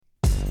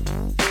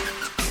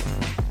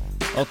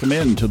Welcome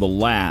in to the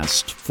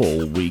last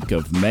full week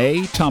of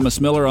May. Thomas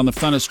Miller on the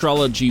Fun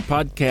Astrology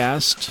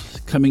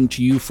podcast, coming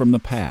to you from the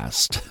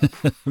past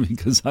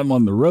because I'm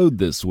on the road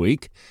this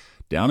week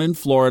down in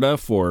Florida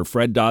for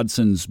Fred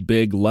Dodson's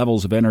big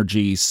Levels of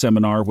Energy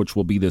seminar, which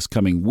will be this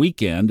coming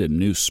weekend in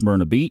New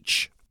Smyrna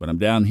Beach. But I'm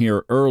down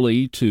here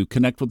early to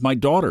connect with my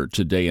daughter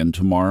today and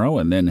tomorrow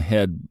and then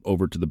head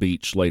over to the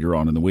beach later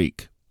on in the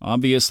week.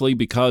 Obviously,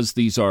 because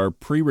these are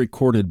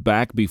pre-recorded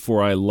back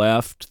before I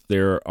left,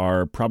 there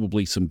are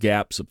probably some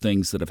gaps of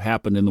things that have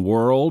happened in the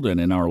world and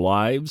in our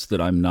lives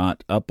that I'm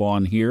not up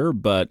on here,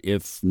 but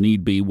if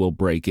need be, we'll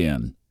break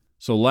in.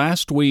 So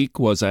last week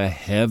was a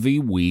heavy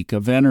week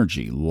of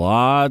energy.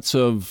 Lots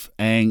of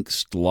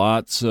angst,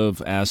 lots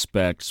of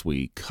aspects.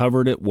 We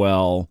covered it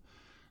well.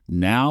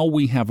 Now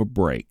we have a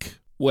break.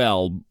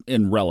 Well,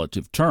 in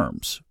relative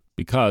terms,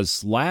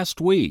 because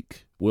last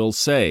week, we'll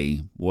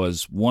say,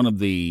 was one of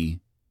the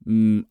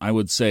I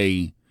would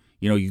say,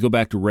 you go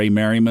back to Ray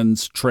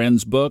Merriman's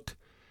Trends book,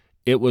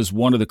 it was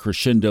one of the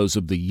crescendos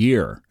of the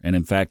year. And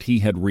in fact, he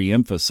had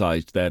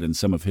reemphasized that in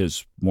some of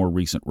his more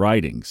recent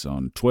writings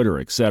on Twitter,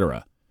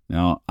 etc.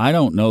 Now, I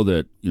don't know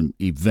that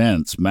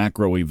events,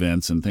 macro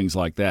events and things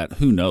like that,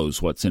 who knows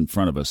what's in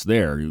front of us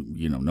there?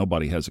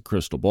 Nobody has a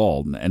crystal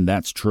ball, and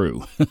that's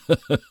true.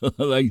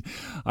 I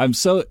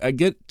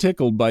get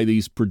tickled by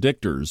these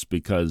predictors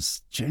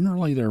because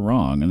generally they're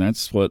wrong, and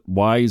that's what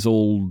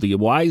the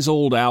wise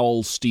old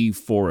owl Steve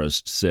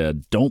Forrest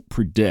said, don't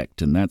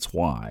predict, and that's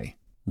why.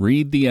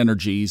 Read the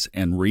energies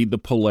and read the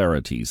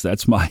polarities.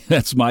 That's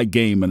my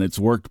game, and it's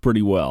worked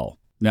pretty well.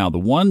 Now, the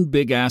one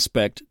big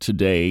aspect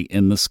today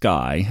in the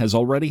sky has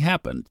already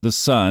happened. The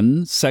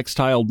sun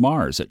sextiled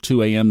Mars at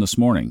 2 a.m. this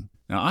morning.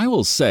 Now, I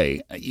will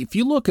say, if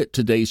you look at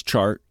today's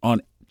chart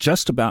on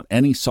just about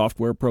any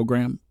software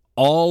program,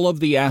 all of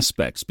the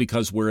aspects,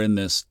 because we're in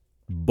this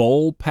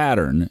bowl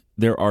pattern,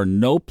 there are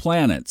no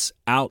planets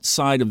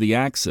outside of the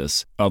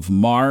axis of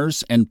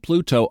Mars and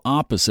Pluto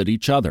opposite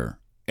each other.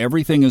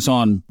 Everything is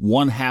on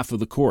one half of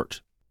the court.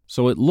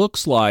 So it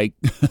looks like,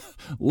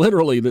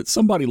 literally, that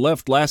somebody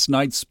left last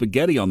night's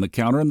spaghetti on the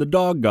counter and the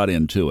dog got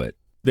into it.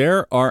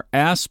 There are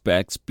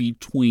aspects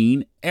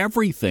between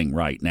everything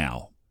right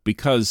now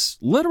because,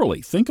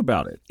 literally, think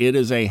about it. It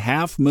is a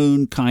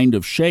half-moon kind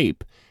of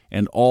shape,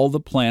 and all the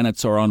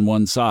planets are on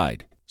one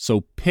side.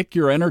 So pick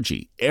your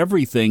energy.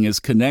 Everything is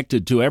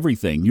connected to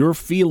everything. You're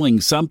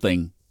feeling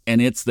something, and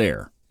it's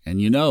there. And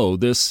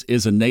this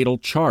is a natal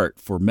chart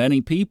for many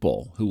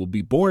people who will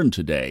be born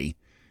today.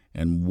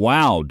 And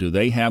wow, do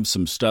they have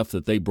some stuff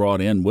that they brought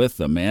in with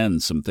them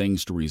and some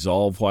things to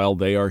resolve while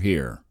they are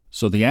here.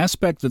 So the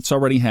aspect that's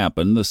already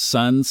happened, the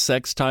sun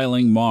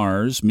sextiling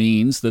Mars,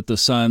 means that the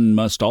sun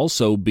must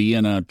also be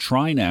in a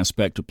trine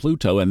aspect to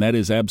Pluto, and that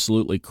is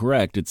absolutely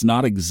correct. It's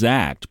not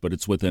exact, but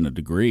it's within a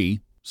degree.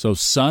 So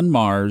sun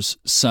Mars,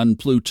 sun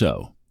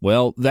Pluto.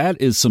 Well,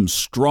 that is some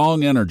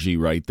strong energy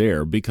right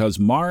there because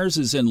Mars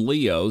is in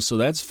Leo, so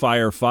that's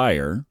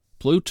fire.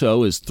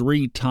 Pluto is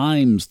 3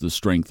 times the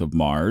strength of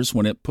Mars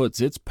when it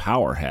puts its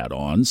power hat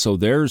on. So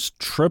there's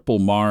triple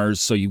Mars.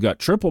 So you've got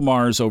triple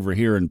Mars over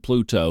here in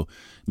Pluto.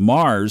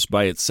 Mars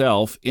by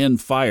itself in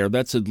fire,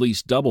 that's at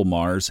least double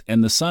Mars,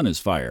 and the sun is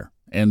fire.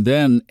 And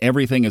then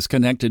everything is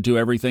connected to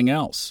everything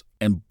else.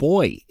 And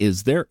boy,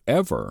 is there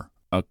ever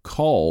a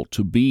call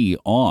to be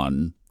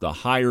on the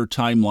higher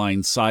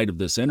timeline side of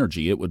this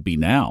energy, it would be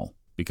now.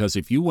 Because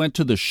if you went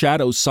to the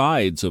shadow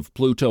sides of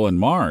Pluto and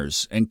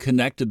Mars and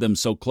connected them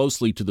so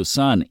closely to the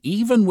sun,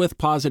 even with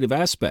positive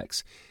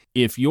aspects,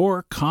 if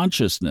your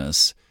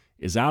consciousness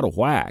is out of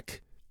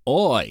whack,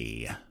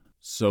 oi!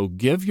 So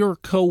give your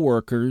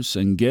coworkers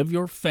and give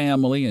your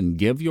family and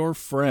give your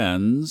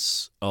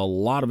friends a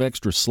lot of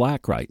extra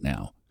slack right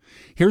now.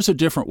 Here's a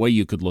different way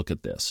you could look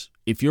at this.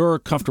 If you're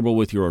comfortable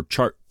with your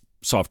chart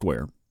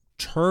software,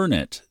 turn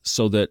it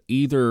so that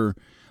either...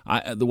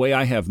 the way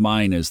I have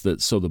mine is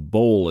that so the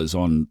bowl is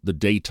on the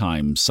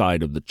daytime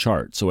side of the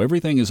chart. So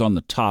everything is on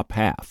the top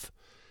half.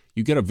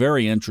 You get a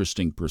very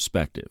interesting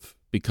perspective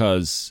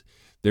because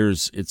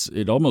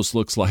it almost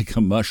looks like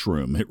a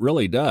mushroom. It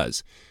really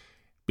does.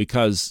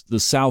 Because the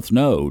south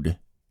node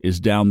is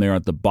down there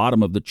at the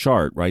bottom of the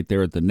chart, right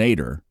there at the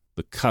nadir,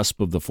 the cusp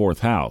of the 4th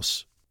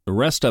house. The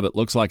rest of it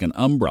looks like an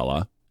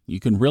umbrella. You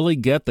can really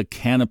get the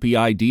canopy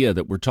idea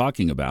that we're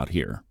talking about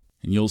here.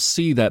 And you'll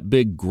see that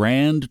big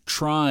grand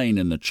trine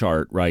in the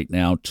chart right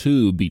now,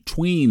 too,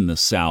 between the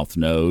south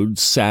node,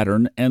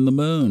 Saturn, and the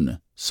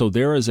moon. So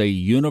there is a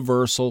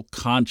universal,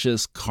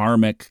 conscious,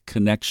 karmic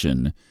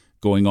connection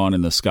going on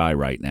in the sky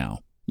right now.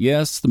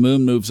 Yes, the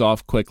moon moves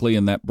off quickly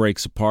and that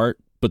breaks apart,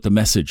 but the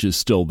message is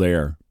still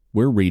there.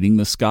 We're reading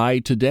the sky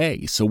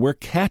today, so we're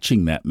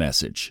catching that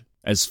message,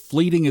 as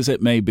fleeting as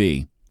it may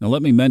be. Now,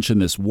 let me mention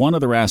this one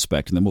other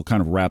aspect, and then we'll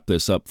kind of wrap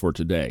this up for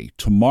today.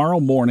 Tomorrow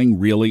morning,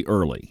 really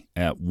early,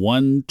 at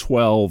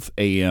 1:12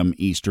 a.m.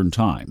 Eastern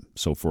Time.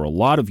 So for a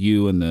lot of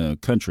you in the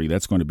country,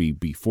 that's going to be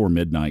before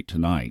midnight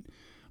tonight.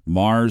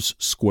 Mars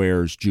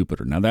squares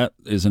Jupiter. Now, that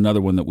is another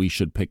one that we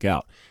should pick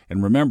out.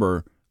 And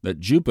remember, that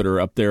Jupiter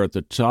up there at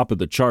the top of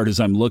the chart as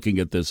I'm looking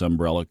at this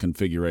umbrella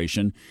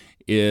configuration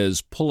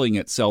is pulling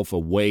itself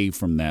away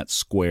from that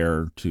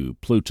square to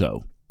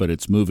Pluto, but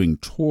it's moving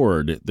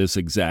toward this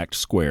exact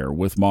square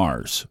with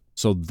Mars.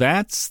 So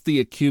that's the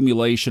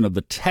accumulation of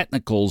the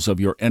technicals of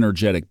your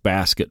energetic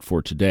basket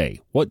for today.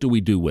 What do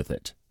we do with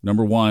it?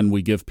 Number one,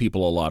 we give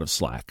people a lot of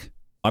slack,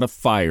 a lot of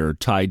fire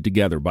tied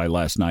together by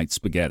last night's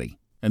spaghetti.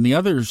 And the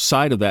other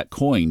side of that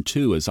coin,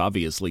 too, is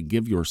obviously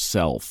give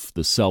yourself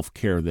the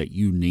self-care that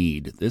you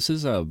need. This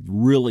is a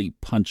really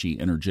punchy,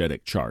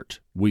 energetic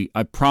chart.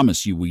 I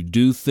promise you, we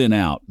do thin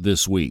out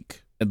this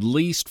week, at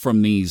least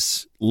from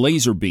these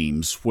laser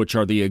beams, which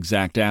are the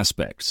exact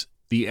aspects.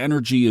 The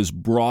energy is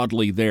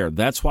broadly there.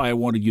 That's why I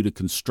wanted you to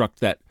construct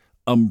that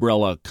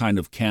umbrella kind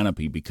of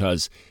canopy,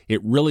 because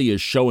it really is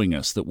showing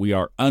us that we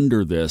are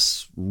under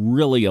this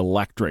really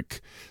electric,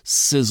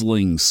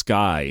 sizzling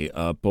sky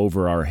up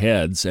over our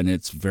heads, and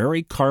it's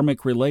very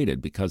karmic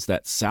related because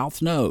that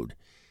south node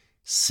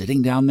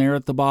sitting down there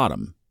at the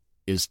bottom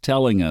is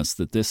telling us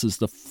that this is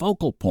the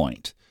focal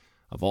point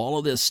of all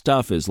of this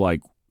stuff.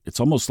 It's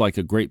almost like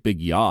a great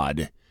big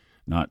yod,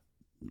 not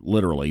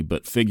literally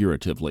but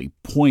figuratively,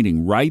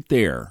 pointing right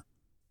there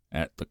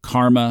at the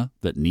karma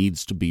that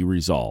needs to be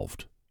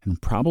resolved. And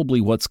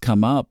probably what's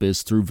come up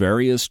is through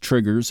various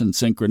triggers and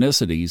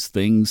synchronicities,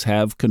 things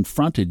have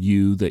confronted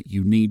you that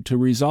you need to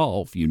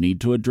resolve, you need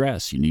to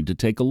address, you need to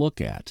take a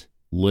look at.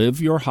 Live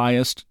your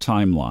highest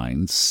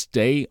timeline.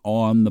 Stay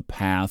on the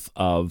path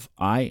of,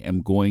 I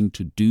am going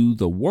to do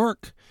the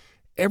work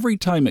every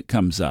time it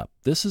comes up.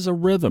 This is a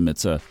rhythm.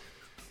 It's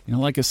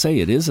like I say,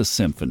 it is a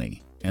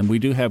symphony. And we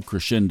do have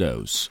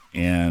crescendos.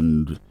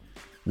 And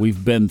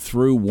we've been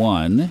through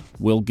one,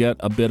 we'll get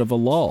a bit of a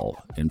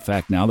lull. In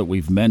fact, now that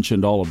we've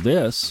mentioned all of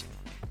this,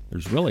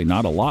 there's really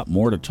not a lot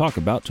more to talk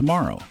about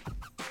tomorrow.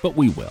 But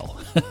we will.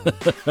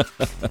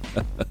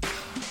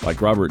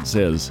 Like Robert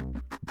says,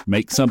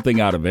 make something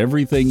out of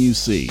everything you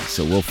see.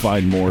 So we'll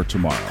find more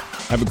tomorrow.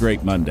 Have a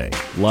great Monday.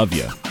 Love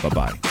you.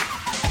 Bye-bye.